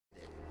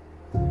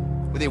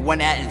they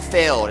went at and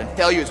failed, and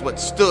failure is what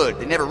stood.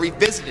 They never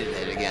revisited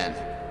it again.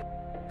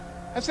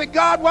 I said,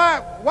 God,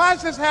 why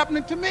is this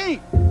happening to me?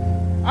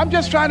 I'm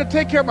just trying to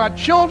take care of my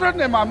children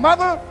and my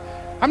mother.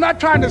 I'm not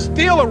trying to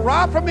steal or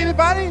rob from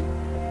anybody.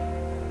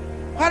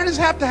 Why did this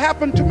have to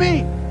happen to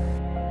me?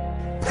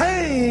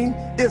 Pain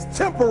is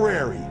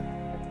temporary.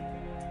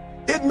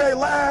 It may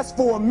last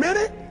for a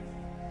minute,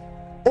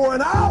 or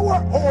an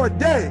hour, or a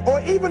day,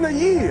 or even a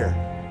year.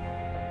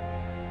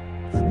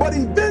 But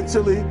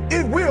eventually,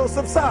 it will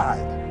subside,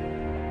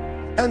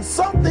 and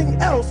something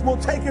else will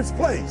take its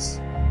place.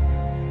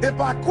 If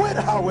I quit,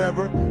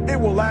 however, it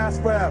will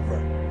last forever.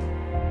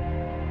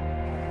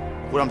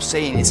 What I'm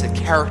saying is the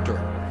character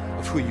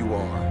of who you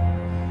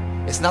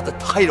are. It's not the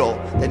title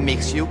that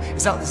makes you.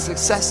 It's not the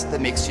success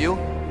that makes you.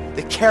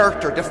 The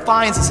character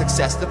defines the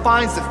success,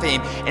 defines the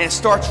fame, and it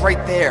starts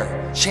right there.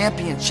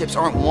 Championships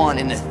aren't won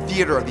in the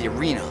theater or the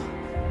arena.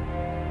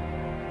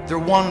 They're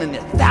won in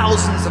the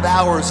thousands of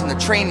hours in the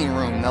training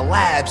room, in the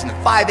labs, in the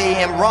 5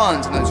 a.m.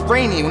 runs, when it's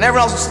raining, when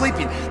everyone else is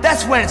sleeping.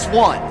 That's when it's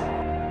won.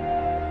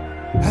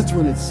 That's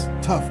when it's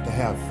tough to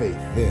have faith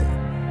then.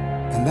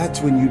 And that's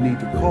when you need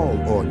to call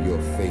on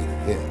your faith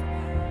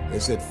then. They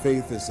said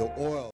faith is the oil.